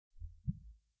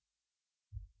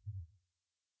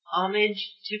Homage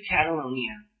to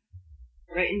Catalonia,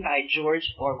 written by George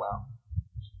Orwell.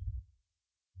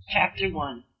 Chapter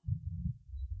 1.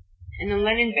 In the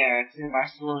Lenin barracks in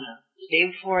Barcelona, the day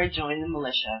before I joined the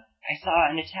militia, I saw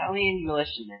an Italian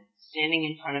militiaman standing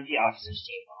in front of the officers'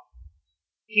 table.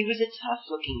 He was a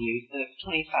tough-looking youth of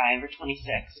 25 or 26,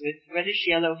 with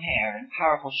reddish-yellow hair and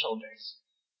powerful shoulders.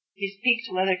 His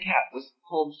peaked leather cap was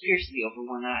pulled fiercely over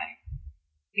one eye.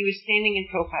 He was standing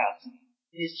in profile to me,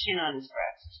 his chin on his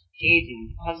breast, gazing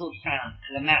with a puzzled frown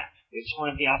at a map which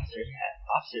one of the officers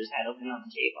had open on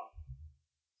the table.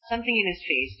 Something in his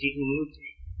face deeply moved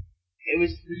me. It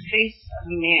was the face of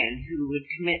a man who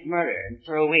would commit murder and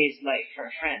throw away his life for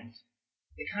a friend.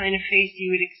 The kind of face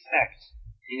you would expect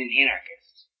in an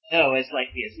anarchist, though as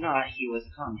likely as not he was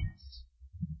a communist.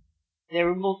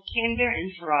 There were both candor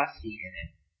and ferocity in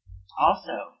it.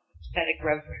 Also, pathetic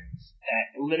reverence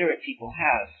that illiterate people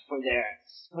have for their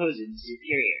supposed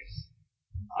superiors.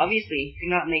 Obviously, he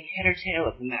could not make head or tail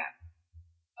of the map.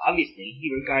 Obviously,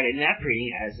 he regarded map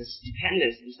reading as a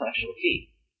stupendous intellectual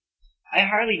feat. I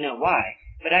hardly know why,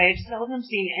 but I have seldom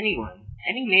seen anyone,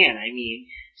 any man I mean,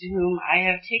 to whom I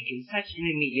have taken such an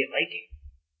immediate liking.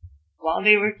 While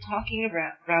they were talking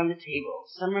round the table,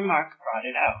 some remark brought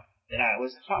it out that I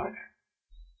was a foreigner.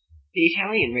 The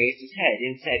Italian raised his head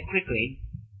and said quickly,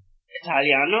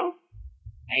 "Italiano?"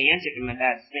 I answered in my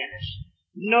bad Spanish,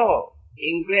 "No,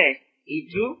 Inglés. ¿Y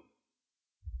tú?"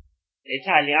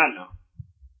 "Italiano."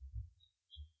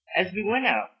 As we went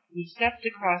out, he stepped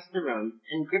across the room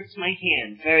and gripped my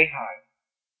hand very hard.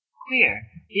 Queer,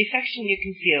 the affection you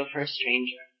can feel for a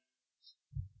stranger.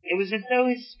 It was as though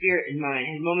his spirit and mine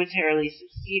had momentarily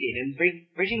succeeded in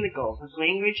bridging the gulf of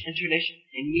language and tradition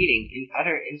and meeting in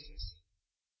utter intimacy.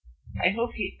 I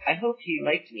hope he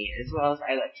liked me as well as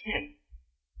I liked him,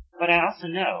 but I also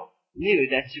knew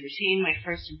that to retain my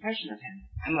first impression of him,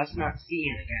 I must not see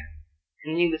him again,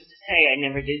 and needless to say, I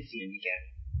never did see him again.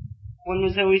 One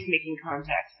was always making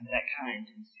contacts of that kind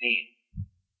in Spain.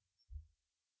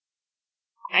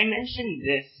 I mentioned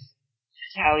this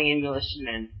Italian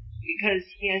militiaman because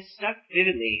he has stuck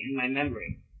vividly in my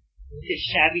memory. With his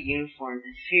shabby uniform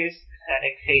and fierce,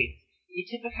 pathetic face, he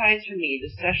typifies for me the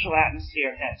social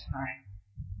atmosphere of that time.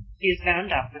 He is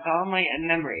bound up with all my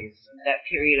memories of that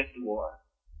period of the war.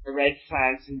 The red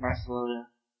flags in Barcelona,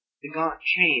 the gaunt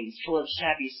trains full of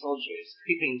shabby soldiers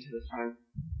creeping to the front,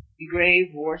 the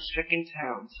grey, war-stricken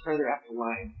towns further up the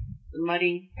line, the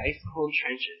muddy, ice-cold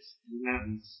trenches in the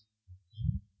mountains.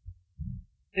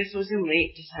 This was in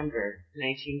late December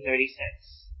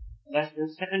 1936, less than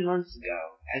 7 months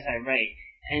ago, as I write,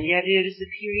 and yet it is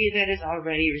a period that has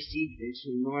already receded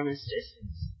into enormous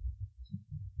distance.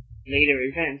 Later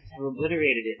events have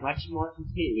obliterated it much more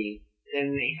completely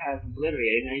than they have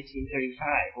obliterated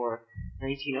 1935 or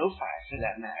 1905 for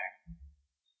that matter.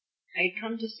 I had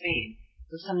come to Spain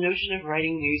with some notion of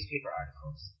writing newspaper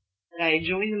articles, and I had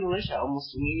joined the militia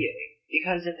almost immediately,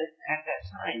 because at that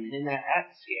time and in that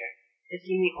atmosphere it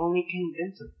seemed the only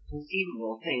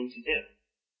conceivable thing to do.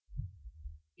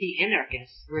 The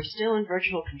anarchists were still in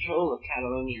virtual control of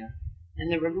Catalonia,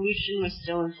 and the revolution was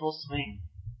still in full swing.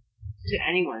 To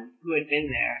anyone who had been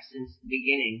there since the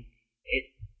beginning,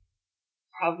 it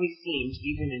probably seemed,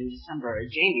 even in December or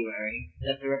January,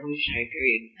 that the revolutionary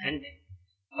period was ending.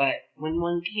 But when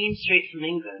one came straight from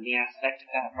England, the aspect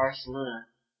of that Barcelona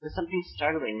was something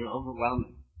startling and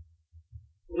overwhelming.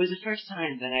 It was the first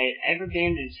time that I had ever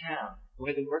been in a town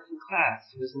where the working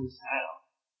class was in the saddle.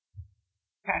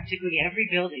 Practically every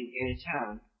building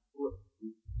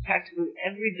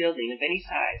of any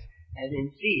size had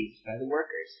been seized by the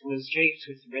workers and was draped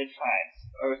with red flags,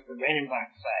 or with the red and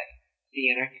black flag of the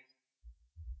anarchists.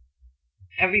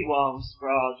 Every wall was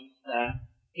scrawled with the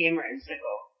hammer and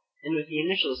sickle, and with the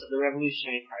initials of the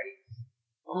revolutionary parties.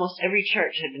 Almost every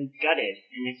church had been gutted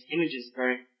and its images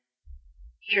burnt.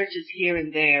 Churches here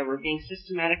and there were being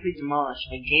systematically demolished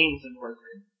by gangs of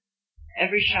workmen.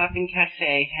 Every shop and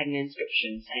cafe had an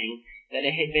inscription saying that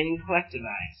it had been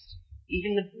collectivized.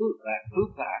 Even the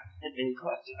bootblacks had been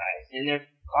collectivized, and their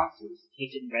boxes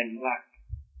painted red and black.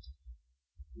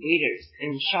 Waiters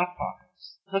and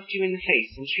shopwalkers looked you in the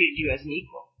face and treated you as an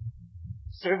equal.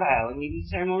 Servile and even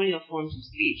ceremonial forms of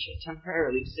speech had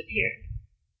temporarily disappeared.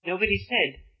 Nobody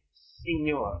said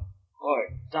 "Signor" or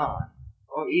 "Don"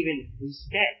 or even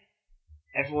 "Usted."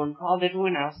 Everyone called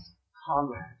everyone else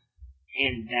 "comrade"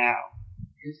 and "thou,"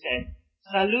 and said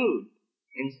 "Salud"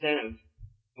 instead of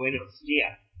 "Buenos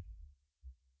dias."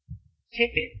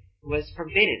 Tipping was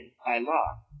forbidden by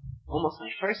law. Almost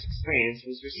my first experience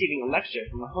was receiving a lecture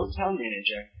from a hotel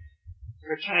manager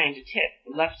for trying to tip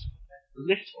the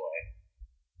lift boy.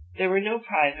 There were no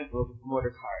private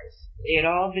motor cars. They had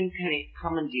all been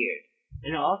commandeered,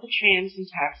 and all the trams and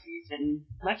taxis and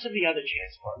much of the other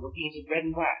transport were painted red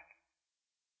and black.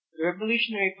 The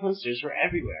revolutionary posters were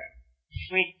everywhere,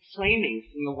 flaming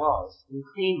from the walls in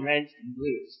clean reds and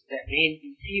blues that made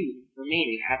the few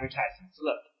remaining advertisements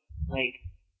look like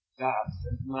daubs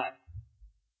of mud.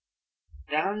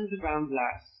 Down the Grand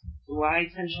Place, the wide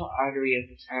central artery of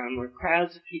the town, where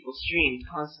crowds of people streamed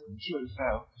constantly to and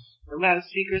fro, the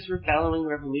loudspeakers were bellowing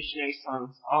revolutionary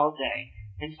songs all day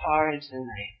and far into the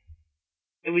night.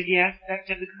 It was the aspect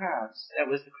of the crowds that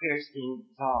was the queerest thing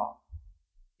of all.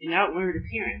 In outward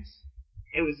appearance,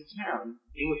 it was a town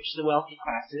in which the wealthy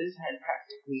classes had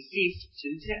practically ceased to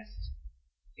exist.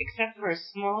 Except for a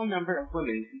small number of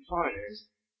women and foreigners,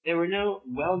 there were no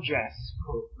well-dressed,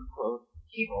 quote-unquote,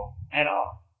 people at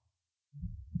all.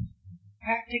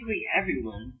 Practically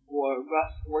everyone wore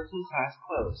rough working-class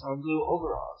clothes or blue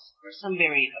overalls, or some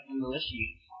variant of the militia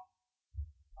uniform.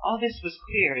 All this was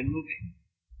queer and moving.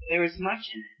 There was much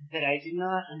in it that I did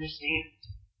not understand.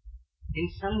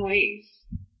 In some ways,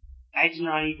 I did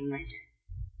not even like it,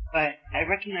 but I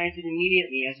recognized it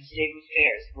immediately as a state of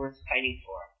affairs worth fighting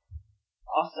for.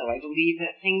 Also, I believed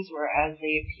that things were as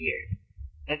they appeared,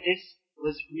 that this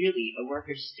was really a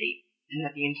workers' state, and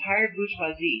that the entire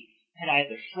bourgeoisie had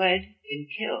either fled, been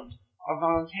killed, or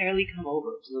voluntarily come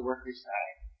over to the workers'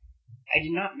 side. I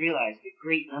did not realize that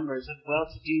great numbers of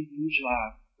well-to-do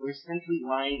bourgeois were simply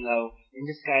lying low and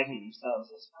disguising themselves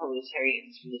as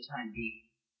proletarians for the time being.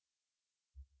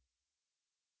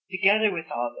 Together with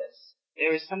all this,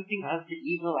 there was something of the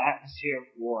evil atmosphere of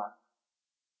war.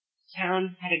 The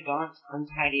town had a gaunt,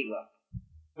 untidy look.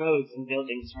 Roads and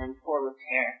buildings were in poor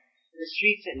repair. The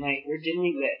streets at night were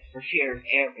dimly lit for fear of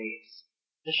air raids.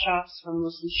 The shops were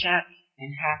mostly shabby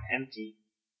and half empty.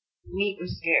 Meat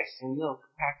was scarce and milk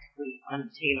practically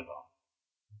unobtainable.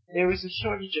 There was a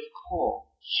shortage of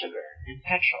coal, sugar, and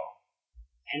petrol,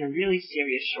 and a really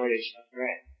serious shortage of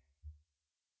bread.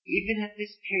 Even at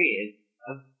this period,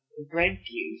 the bread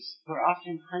queues were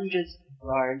often hundreds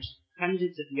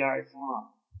of yards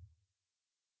long.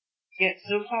 Yet,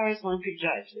 so far as one could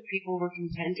judge, the people were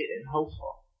contented and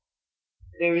hopeful.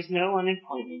 There was no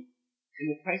unemployment, and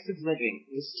the price of living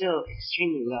was still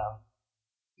extremely low.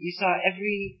 You saw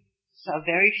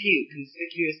very few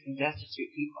conspicuous and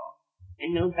destitute people,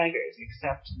 and no beggars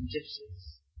except the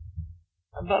gypsies.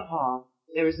 Above all,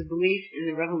 there was a belief in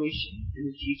the revolution in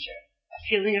the future, a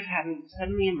feeling of having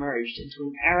suddenly emerged into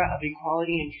an era of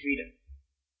equality and freedom.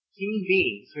 Human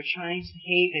beings were trying to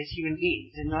behave as human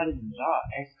beings and not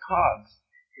as cogs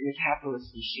in the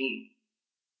capitalist machine.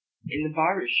 In the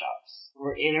barber shops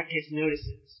were anarchist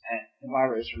notices that the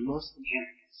barbers were mostly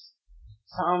anarchists,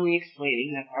 solemnly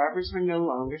explaining that barbers were no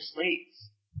longer slaves.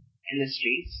 In the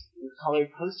streets were colored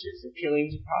posters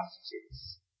appealing to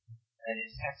prostitutes, that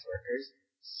is, sex workers,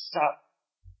 stop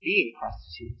being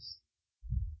prostitutes.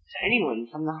 To anyone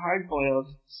from the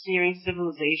hard-boiled, sneering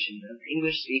civilization of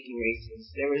English-speaking races,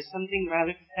 there was something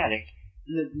rather pathetic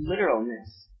in the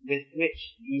literalness with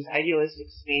which these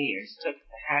idealistic Spaniards took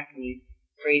the hackneyed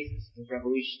phrases of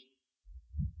revolution.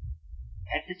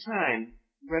 At the time,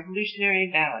 revolutionary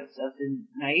ballads of the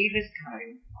naivest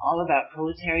kind, all about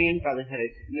proletarian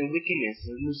brotherhood and the wickedness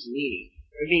of Mussolini,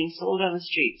 were being sold on the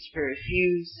streets for a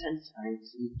few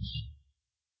centimes each.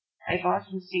 I've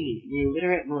often seen an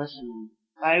illiterate militiaman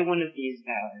buy one of these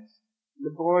ballads,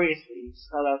 laboriously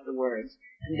spell out the words,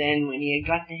 and then, when he had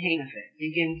got the hang of it,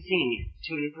 begin singing it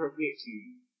to an appropriate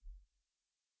tune.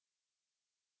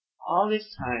 All this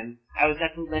time, I was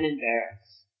at the Lenin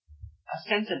Barracks,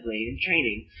 ostensibly in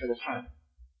training for the front.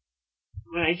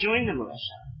 When I joined the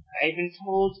militia, I had been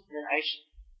told that I should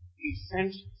be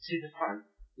sent to the front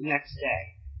the next day,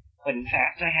 but in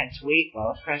fact I had to wait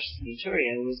while a fresh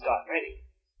centurion was got ready.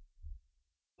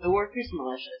 The workers'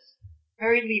 militias,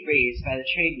 hurriedly raised by the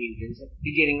trade unions at the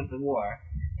beginning of the war,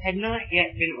 had not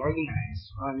yet been organized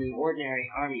on an ordinary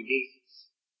army basis.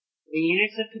 The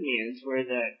units of commands were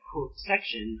the quote,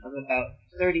 section of about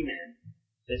 30 men,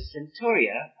 the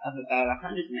centuria of about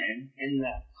 100 men, and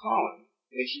the column,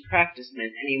 which in practice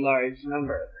meant any large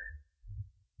number of men.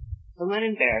 The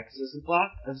Lenin Barracks was a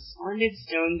block of splendid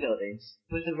stone buildings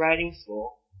with a riding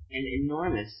school and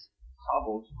enormous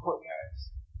cobbled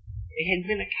courtyards. It had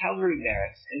been a cavalry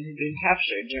barracks and had been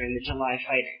captured during the July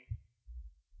fighting.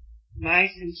 My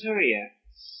centuria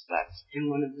slept in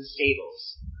one of the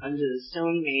stables, under the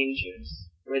stone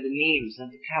mangers, where the names of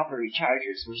the cavalry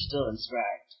chargers were still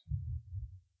inscribed.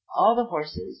 All the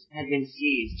horses had been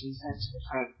seized and sent to the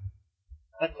front,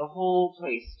 but the whole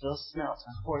place still smelt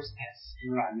of horse piss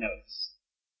and rotten oats.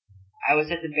 I was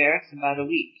at the barracks about a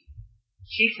week.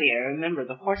 Chiefly I remember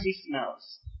the horsey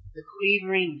smells, the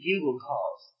quavering bugle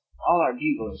calls. All our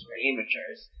buglers were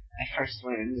amateurs. I first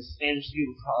learned the Spanish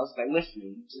bugle calls by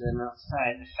listening to them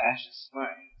outside the fascist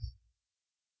lines.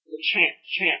 The tramp,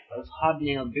 tramp of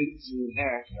hobnailed boots in the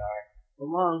barrack yard, the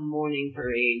long morning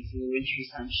parades in the wintry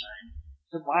sunshine,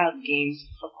 the wild games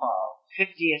of football,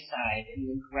 50 aside, in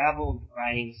the gravelled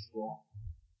riding school.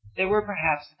 There were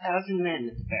perhaps 1,000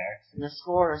 men at the barracks, and a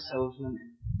score or so of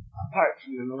women, apart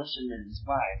from the militiamen's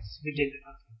wives, who did the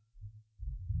cooking.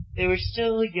 There were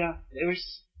still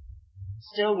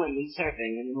women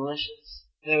serving in the militias,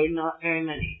 though not very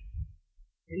many.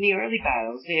 In the early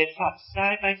battles they had fought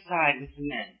side by side with the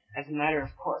men, as a matter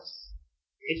of course.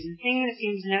 It is a thing that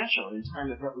seems natural in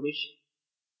time of revolution.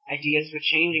 Ideas were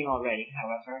changing already,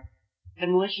 however. The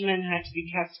militiamen had to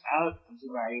be kept out of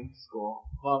the riding school,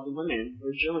 while the women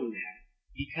were drilling there,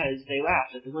 because they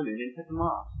laughed at the women and put them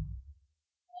off.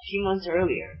 A few months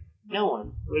earlier, no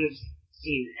one would have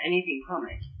seen anything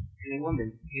comic in a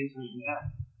woman handling a gun.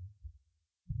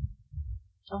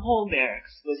 The whole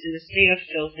barracks was in a state of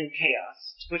filth and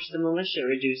chaos, to which the militia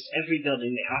reduced every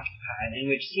building they occupied, and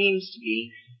which seems to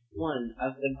be one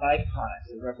of the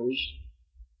by-products of revolution.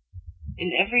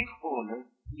 In every corner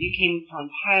you came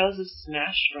upon piles of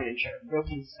smashed furniture,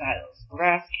 broken saddles,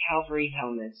 brass cavalry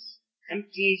helmets,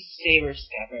 empty saber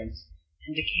scabbards,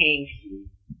 and decaying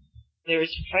food. There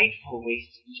was frightful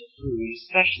wastage of food,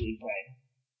 especially bread.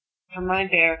 From my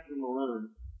barrack room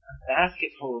alone, a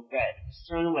basketful of bread was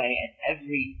thrown away at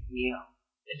every meal,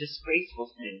 a disgraceful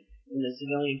thing when the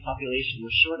civilian population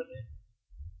was short of it.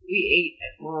 We ate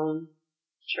at long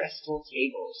trestle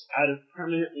tables out of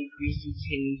permanently greasy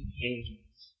tin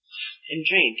pannikins, and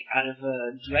drank out of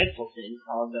a dreadful thing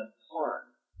called a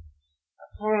porron. A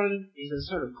porron is a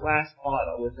sort of glass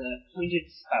bottle with a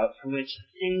pointed spout from which a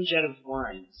thin jet of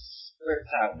wine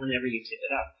spurts out whenever you tip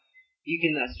it up. You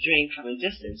can thus drink from a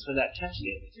distance without touching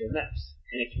it with your lips,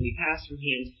 and it can be passed from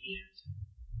hand to hand.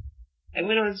 I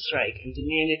went on strike and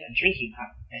demanded a drinking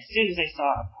cup as soon as I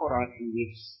saw a porron in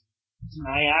use. To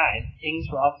my eye, things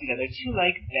were altogether too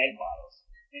like bed bottles,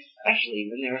 especially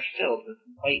when they were filled with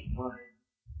white wine.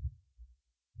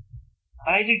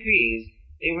 By degrees,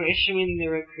 they were issuing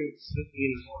their recruits with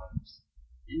uniforms,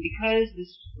 and because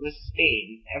this was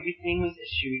Spain, everything was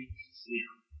issued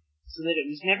piecemeal, so that it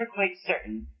was never quite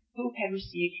certain who had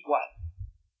received what.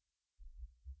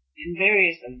 And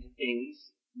various of the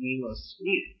things we most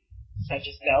needed, such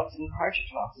as belts and cartridge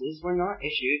boxes, were not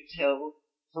issued till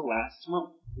the last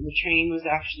moment, when the train was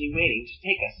actually waiting to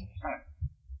take us to the front.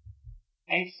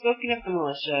 I have spoken of the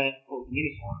militia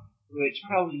uniform, which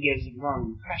probably gives a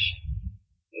wrong impression.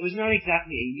 It was not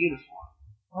exactly a uniform.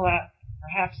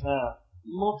 Perhaps a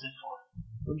multiform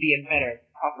would be a better,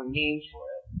 proper name for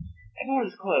it.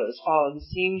 Everyone's clothes followed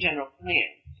the same general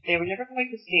plan, but they were never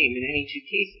quite the same in any two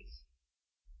cases.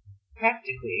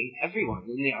 Practically everyone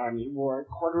in the army wore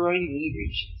corduroy knee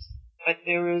breeches, but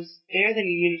there the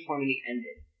uniformity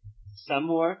ended. Some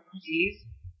wore puttees,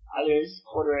 others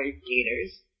corduroy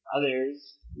gaiters,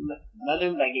 others leather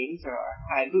leggings or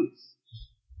high boots.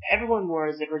 Everyone wore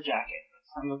a zipper jacket.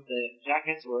 Some of the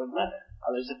jackets were of leather,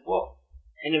 others of wool,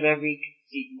 and of every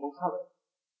conceivable color.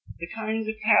 The kinds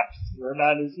of caps were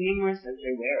about as numerous as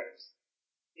their wearers.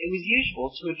 It was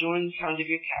usual to adorn the front of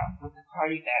your cap with a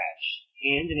party badge,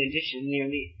 and in addition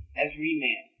nearly every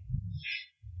man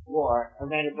wore a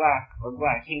red or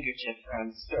black handkerchief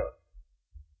around his throat.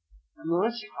 The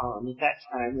militia column at that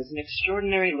time was an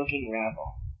extraordinary looking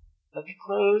rabble, but the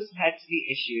clothes had to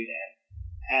be issued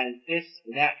as this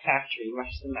or that factory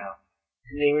rushed them out,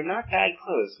 and they were not bad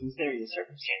clothes considering the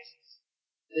circumstances.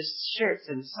 The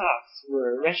shirts and socks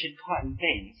were wretched cotton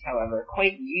things, however,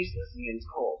 quite useless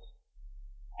against cold.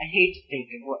 I hate to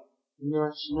think of what the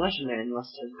militiamen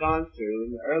must have gone through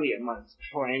in the earlier months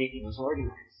before anything was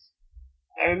organized.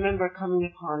 I remember coming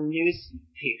upon a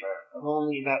newspaper of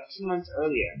only about 2 months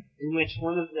earlier, in which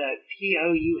one of the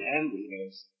POUM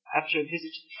leaders, after a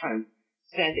visit to the front,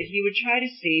 said that he would try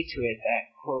to see to it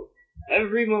that, quote,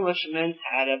 every militiaman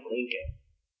had a blanket.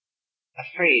 A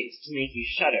phrase to make you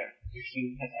shudder if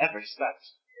you have ever slept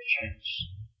in a trench.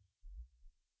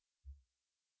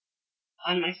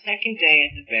 On my second day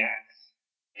at the barracks,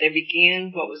 there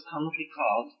began what was commonly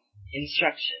called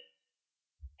instruction.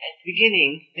 At the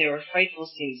beginning, there were frightful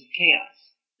scenes of chaos.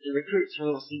 The recruits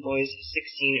were mostly boys of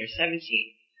 16 or 17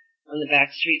 from the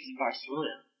back streets of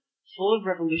Barcelona, full of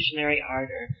revolutionary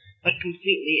ardor, but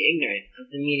completely ignorant of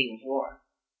the meaning of war.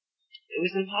 It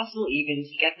was impossible even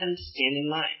to get them to stand in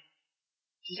line.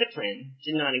 Discipline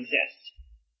did not exist.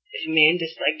 If a man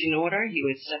disliked an order, he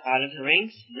would step out of the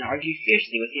ranks and argue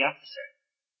fiercely with the officer.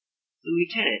 The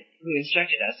lieutenant who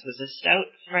instructed us was a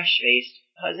stout, fresh-faced,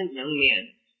 pleasant young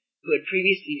man who had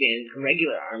previously been a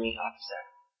regular army officer.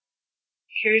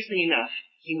 Curiously enough,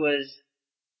 who had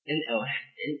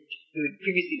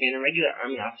previously been a regular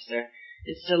army officer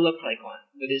and still looked like one,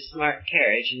 with his smart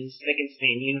carriage and his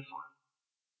spick-and-span uniform.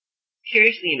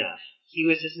 Curiously enough, he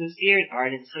was a sincere and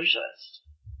ardent socialist.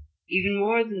 Even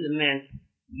more than the men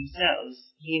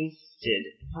themselves, he insisted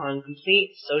upon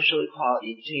complete social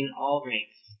equality between all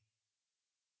ranks.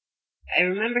 I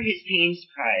remember his pained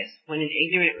surprise when an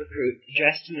ignorant recruit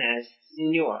addressed him as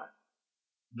Signor.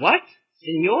 "What?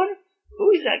 Signor?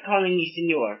 Who is that calling me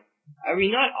Signor? Are we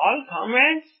not all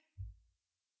comrades?"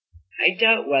 I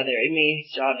doubt whether it made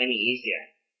his job any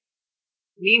easier.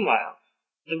 Meanwhile,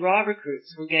 the raw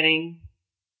recruits were getting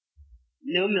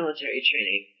no military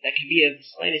training that could be of the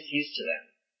slightest use to them.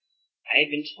 I had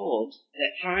been told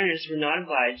that foreigners were not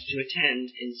obliged to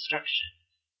attend instruction.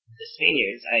 The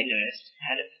Spaniards, I had noticed,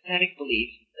 had a pathetic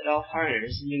belief that all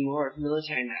foreigners knew more of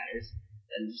military matters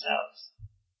than themselves.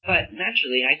 But,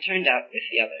 naturally, I turned out with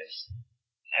the others.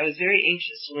 I was very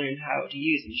anxious to learn how to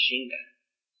use a machine gun.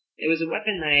 It was a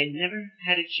weapon I had never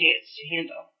had a chance to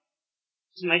handle.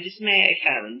 To my dismay, I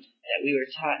found that we were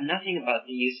taught nothing about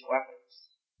the use of weapons.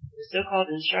 The so-called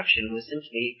instruction was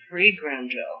simply parade ground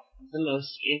drill of the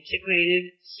most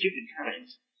antiquated, stupid kind.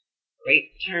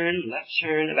 Right turn, left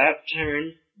turn, about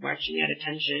turn, marching at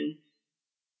attention,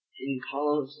 in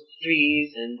columns of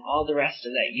threes, and all the rest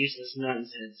of that useless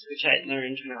nonsense which I had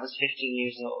learned when I was 15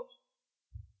 years old.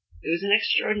 It was an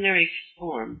extraordinary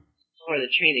form for the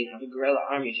training of a guerrilla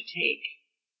army to take.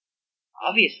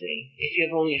 Obviously, if you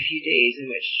have only a few days in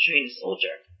which to train a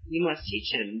soldier, you must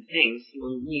teach him things he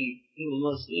will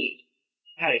most need: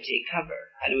 how to take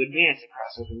cover, how to advance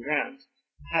across open ground,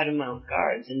 how to mount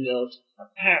guards and build a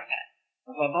parapet,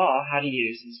 above all, how to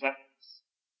use his weapons.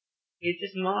 Yet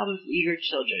this mob of eager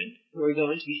children, who were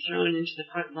going to be thrown into the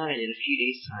front line in a few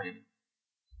days' time,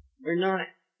 were not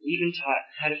even taught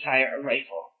how to fire a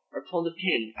rifle or pull the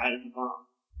pin out of a bomb.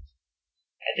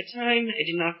 At the time, I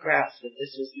did not grasp that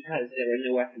this was because there were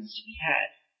no weapons to be had.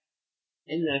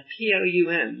 In the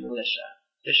POUM militia,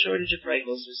 the shortage of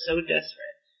rifles was so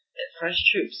desperate that fresh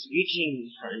troops reaching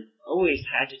the front always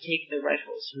had to take their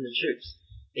rifles from the troops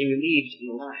they relieved in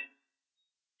the line.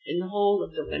 In the whole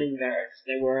of the Lenin barracks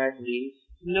there were, I believe,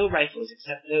 no rifles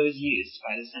except those used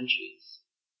by the sentries.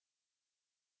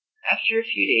 After a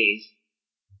few days,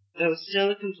 though still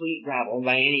a complete rabble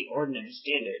by any ordinary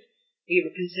standard, we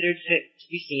were considered fit to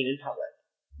be seen in public,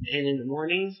 and in the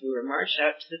mornings we were marched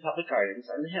out to the public gardens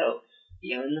on the hill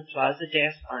beyond the Plaza de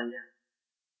España.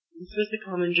 This was the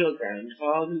common drill ground of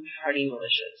all the party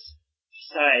militias,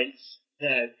 besides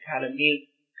the carabineros,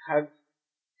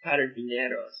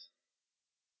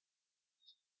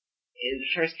 in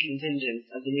the first contingents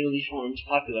of the newly formed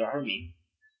popular army.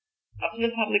 Up in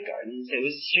the public gardens it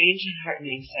was a strange and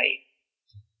heartening sight.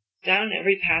 Down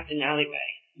every path and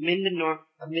alleyway, amid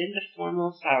the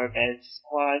formal flower beds,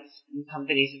 squads and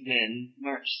companies of men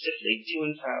marched stiffly to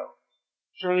and fro,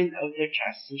 throwing out their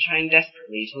chests and trying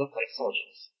desperately to look like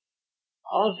soldiers.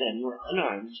 All of them were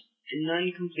unarmed, and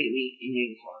none completely in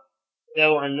uniform,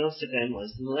 though on most of them the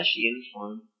militia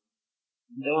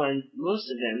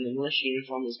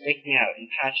uniform was breaking out in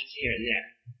patches here and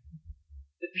there.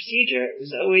 The procedure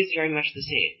was always very much the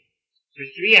same. For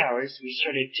 3 hours we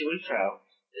started to and fro.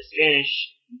 The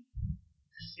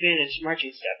Spanish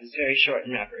marching step is very short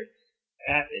and rapid.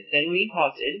 Then we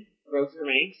halted, broke the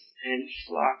ranks, and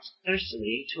flocked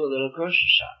thirstily to a little grocery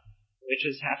shop, which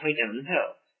was halfway down the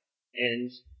hill,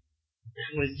 and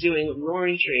was doing a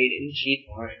roaring trade in cheap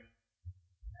wine.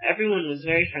 Everyone was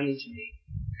very friendly to me.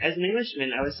 As an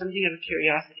Englishman, I was something of a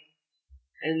curiosity,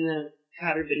 and the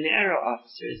carabinero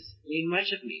officers made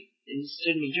much of me and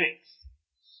stood me drinks.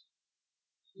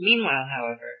 Meanwhile,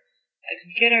 however, I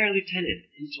could get our lieutenant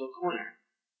into a corner.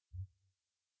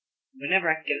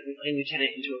 Whenever I could get a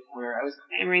lieutenant into a corner, I was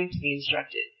clamoring to be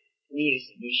instructed in the use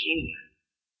of the machine gun.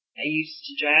 I used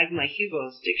to drag my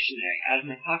Hugo's dictionary out of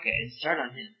my pocket and start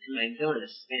on him in my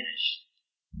villainous Spanish.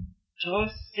 "Yo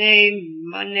sé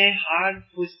manejar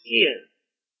fusil.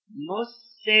 No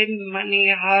sé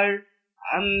manejar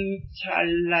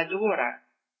ametralladora.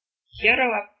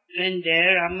 Quiero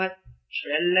aprender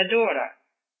ametralladora.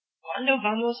 ¿Cuándo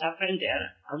vamos a aprender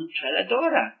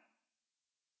ametralladora?"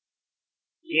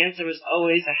 The answer was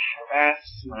always a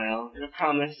harassed smile and a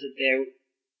promise that there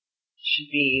should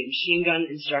be machine gun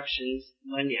instructions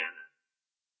mañana.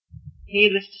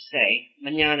 Needless to say,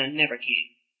 mañana never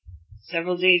came.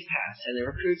 Several days passed, and the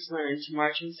recruits learned to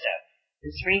march in step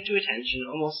and spring to attention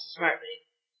almost smartly,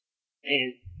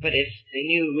 but if they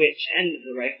knew which end of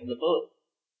the rifle to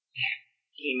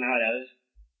came out of.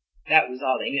 That was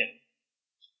all they knew.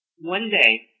 One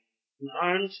day, an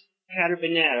armed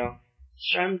carabinero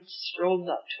strolled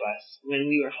up to us when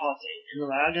we were halting and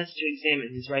allowed us to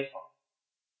examine his rifle.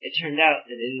 It turned out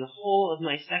that in the whole of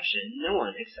my section no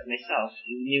one except myself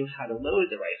knew how to load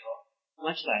the rifle,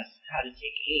 much less how to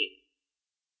take aim.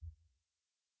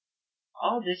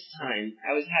 All this time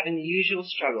I was having the usual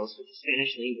struggles with the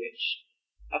Spanish language.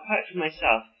 Apart from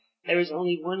myself, there was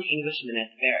only one Englishman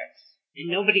at the barracks, and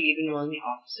nobody even among the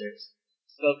officers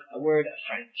spoke a word of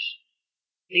French.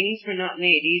 Things were not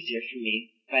made easier for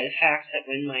me by the fact that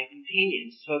when my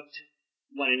companions spoke to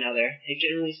one another, they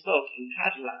generally spoke in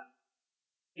Catalan.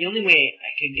 The only way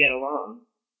I could get along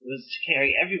was to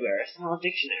carry everywhere a small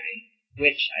dictionary,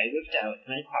 which I whipped out in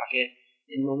my pocket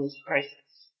in moments of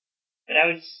crisis. But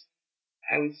I would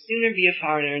sooner be a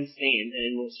foreigner in Spain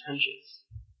than in most countries.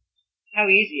 How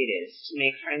easy it is to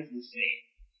make friends in Spain.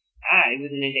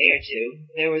 Within a day or two,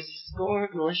 there was a score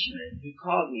of militiamen who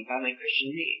called me by my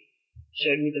Christian name,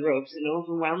 showed me the ropes, and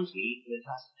overwhelmed me with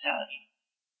hospitality.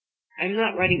 I am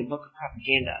not writing a book of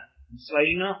propaganda, so I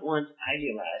do not want to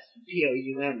idealize the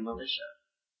POUM militia.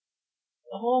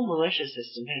 The whole militia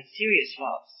system had serious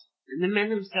faults, and the men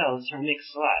themselves were a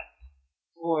mixed lot,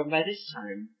 for by this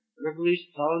time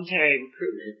voluntary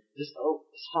recruitment was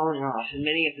falling off, and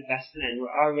many of the best men were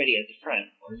already at the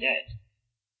front or dead.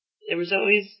 There was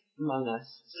always among us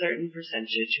a certain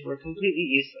percentage who were completely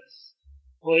useless.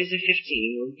 Boys of 15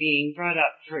 were being brought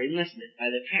up for enlistment by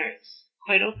their parents,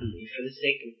 quite openly for the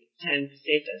sake of 10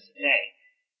 pesetas a day,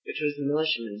 which was the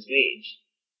militiaman's wage.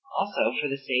 Also for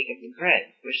the sake of the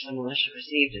bread which the militia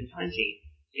received in plenty,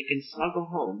 they could smuggle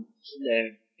home to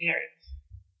their parents.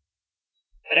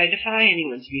 But I defy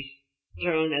anyone to be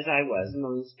thrown as I was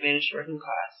among the Spanish working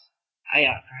class. I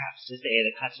ought perhaps to say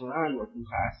the Catalan working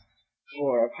class,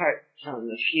 for apart from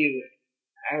a few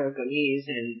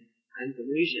Aragonese and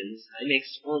Andalusians, I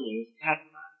mixed only with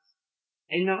Catalans,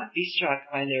 and not be struck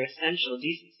by their essential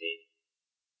decency.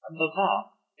 Above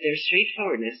all, their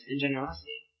straightforwardness and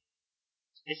generosity.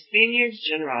 A Spaniard's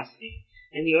generosity,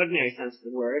 in the ordinary sense of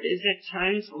the word, is at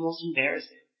times almost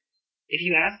embarrassing. If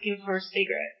you ask him for a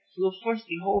cigarette, he will force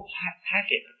the whole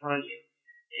packet upon you,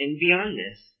 and beyond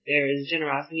this, there is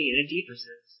generosity in a deeper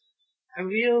sense, a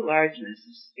real largeness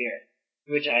of spirit,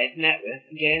 which I have met with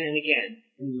again and again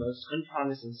in the most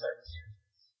unpromising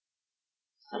circumstances.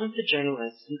 Some of the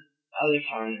journalists and other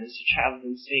foreigners who traveled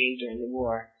in Spain during the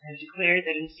war have declared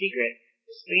that in secret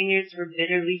the Spaniards were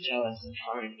bitterly jealous of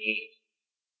foreign aid.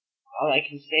 All I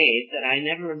can say is that I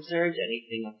never observed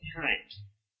anything of the kind.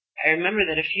 I remember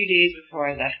that a few days before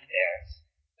I left Paris,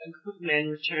 a group of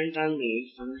men returned on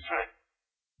leave from the front.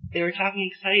 They were talking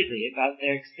excitedly about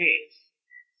their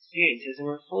experiences and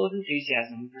were full of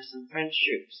enthusiasm for some French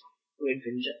troops who had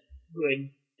been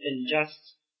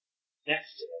just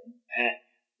next to them at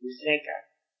Buceca.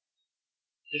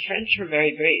 The French were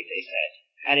very brave, they said,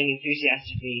 adding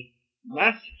enthusiastically,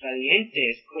 "Más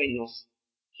valientes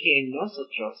que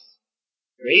nosotros,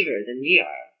 braver than we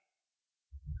are."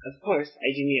 Of course,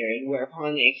 I demurred,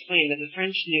 whereupon they explained that the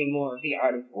French knew more of the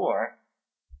art of war,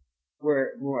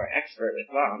 were more expert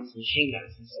with bombs, machine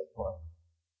guns, and so forth.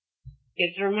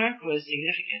 Yet the remark was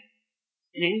significant.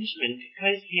 An Englishman could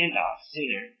cut his hand off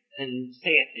sooner than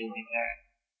say a thing like that.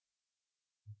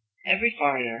 Every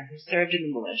foreigner who served in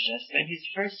the militia spent his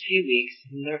first few weeks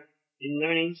in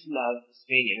learning to love the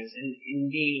Spaniards and in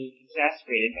being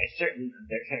exasperated by certain of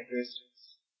their characteristics.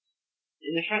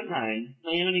 In the front line,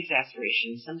 my own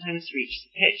exasperation sometimes reached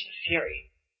the pitch of fury.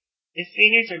 The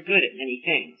Spaniards are good at many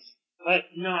things,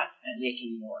 but not at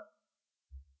making war.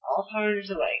 All foreigners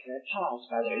alike are appalled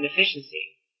by their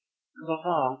inefficiency, above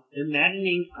all, their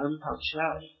maddening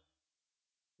unpunctuality.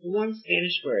 The one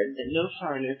Spanish word that no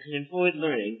foreigner can avoid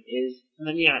learning is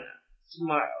mañana,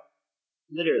 tomorrow,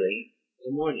 literally,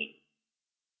 the morning.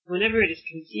 Whenever it is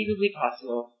conceivably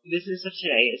possible, the business of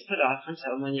today is put off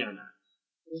until mañana.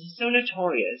 This is so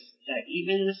notorious that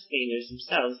even the Spaniards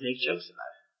themselves make jokes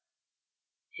about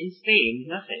it. In Spain,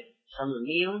 nothing, from a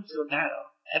meal to a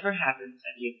battle, ever happens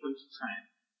at the appointed time.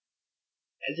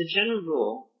 As a general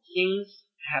rule, things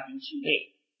happen too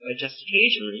late, but just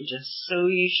occasionally, just so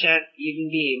you shan't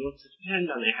even be able to depend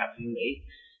on their happening late,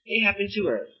 they happen too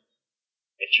early.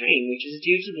 A train which is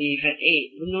due to leave at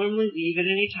 8 will normally leave at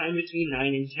any time between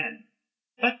 9 and 10,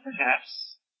 but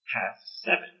perhaps past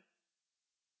 7.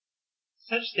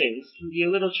 Such things can be a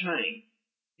little trying.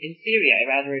 In theory, I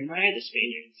rather admire the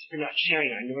Spaniards for not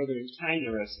sharing our northern time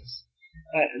neurosis,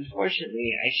 but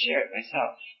unfortunately I share it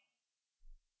myself.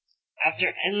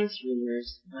 After endless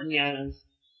rumors, mañanas,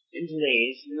 and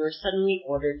delays, we were suddenly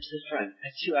ordered to the front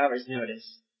at 2 hours'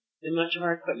 notice. and much of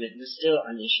our equipment was still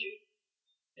unissued.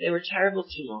 There were terrible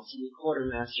tumults in the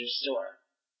quartermaster's store.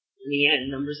 In the end,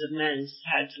 numbers of men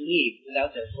had to leave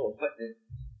without their full equipment.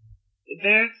 The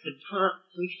barracks had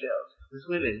promptly filled with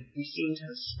women who seemed to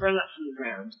have sprung up from the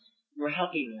ground and were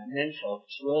helping their menfolk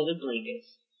to roll their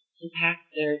blankets and pack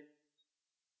their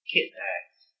kit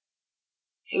bags.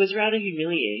 It was rather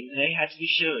humiliating that I had to be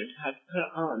shown how to put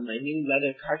on my new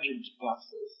leather cartridge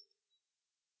boxes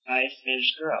by a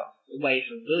Spanish girl, the wife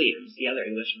of Williams, the other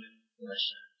English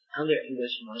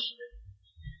militiaman.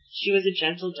 She was a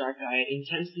gentle, dark-eyed,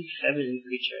 intensely feminine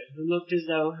creature who looked as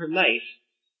though her life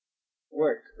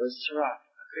work was to rock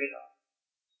a cradle,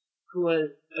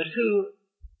 who,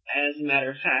 as a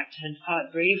matter of fact, had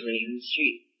fought bravely in the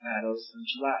street battles of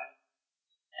July.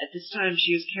 At this time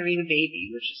she was carrying a baby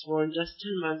which was born just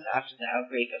 10 months after the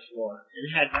outbreak of war,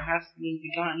 and had perhaps been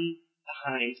begotten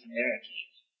behind a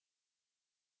barricade.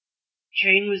 The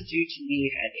train was due to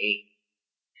leave at 8,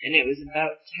 and it was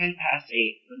about 8:10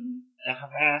 when the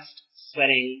harassed,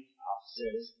 sweating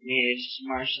officers managed to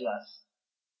marshal us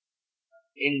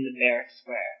in the barrack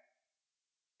square.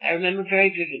 I remember very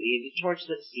vividly the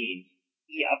torchlit scene,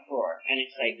 the uproar and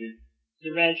excitement,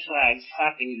 the red flags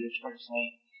flapping in the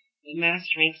torchlight, the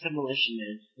massed ranks of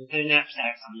militiamen with their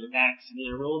knapsacks on their backs and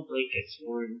their rolled blankets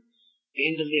worn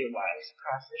bandolier-wise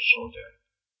across their shoulder,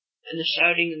 and the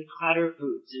shouting and clatter of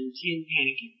boots and tin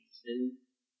pannikins, and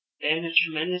then a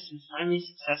tremendous and finally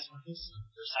successful hissing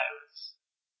for silence,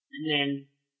 and then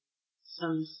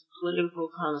some political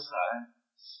commissar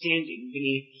standing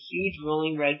beneath the huge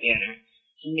rolling red banner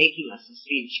and making us a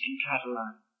speech in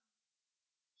Catalan.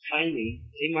 Finally,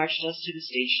 they marched us to the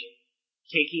station,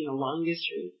 taking the longest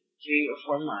route, 3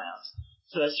 or 4 miles,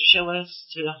 so as to show us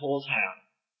to the whole town.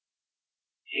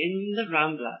 In the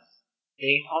Ramblas,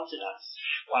 they halted us,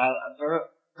 while a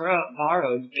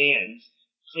borrowed band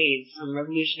played some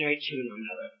revolutionary tune or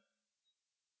another.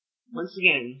 Once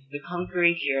again, the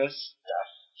conquering hero stuff,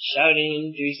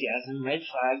 shouting enthusiasm, red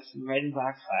flags and red and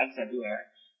black flags everywhere.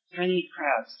 Friendly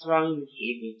crowds thronged the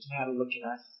pavement to have a look at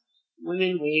us,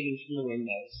 women waving from the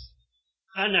windows.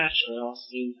 How natural it all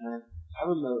seemed then, how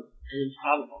remote and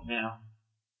improbable now.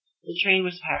 The train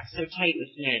was packed so tight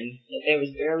with men that there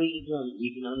was barely room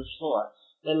even on the floor,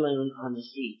 let alone on the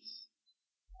seats.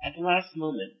 At the last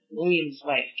moment, William's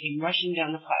wife came rushing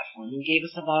down the platform and gave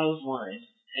us a bottle of wine,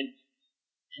 and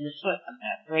the foot of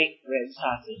that bright red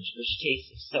sausage which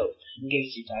tastes of soap and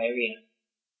gives you diarrhea.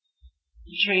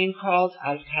 The train crawled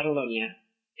out of Catalonia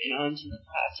and onto the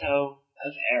plateau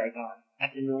of Aragon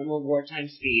at the normal wartime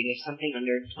speed of something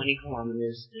under 20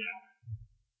 kilometers an hour.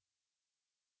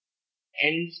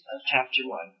 End of chapter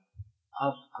 1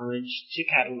 of Homage to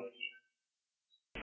Catalonia.